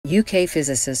UK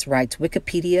physicist writes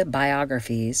Wikipedia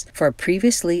biographies for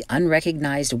previously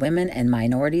unrecognized women and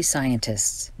minority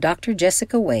scientists. Dr.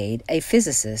 Jessica Wade, a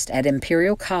physicist at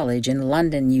Imperial College in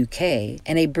London, UK,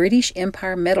 and a British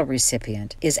Empire Medal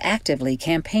recipient, is actively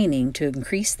campaigning to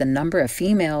increase the number of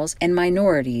females and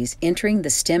minorities entering the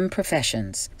STEM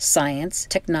professions, science,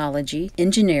 technology,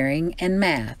 engineering, and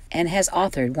math, and has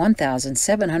authored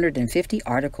 1,750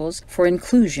 articles for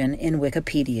inclusion in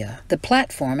Wikipedia. The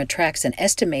platform attracts an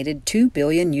estimated 2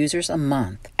 billion users a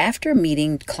month. After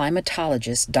meeting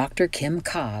climatologist Dr. Kim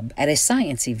Cobb at a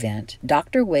science event,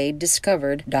 Dr. Wade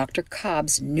discovered Dr.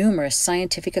 Cobb's numerous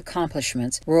scientific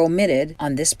accomplishments were omitted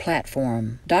on this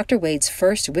platform. Dr. Wade's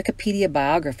first Wikipedia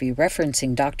biography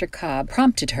referencing Dr. Cobb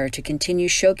prompted her to continue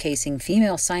showcasing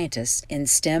female scientists in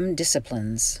STEM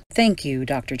disciplines. Thank you,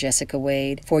 Dr. Jessica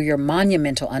Wade, for your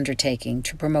monumental undertaking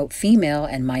to promote female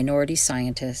and minority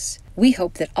scientists. We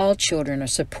hope that all children are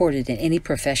supported in any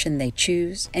profession they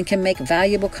choose and can make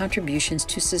valuable contributions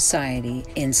to society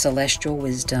in celestial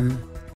wisdom.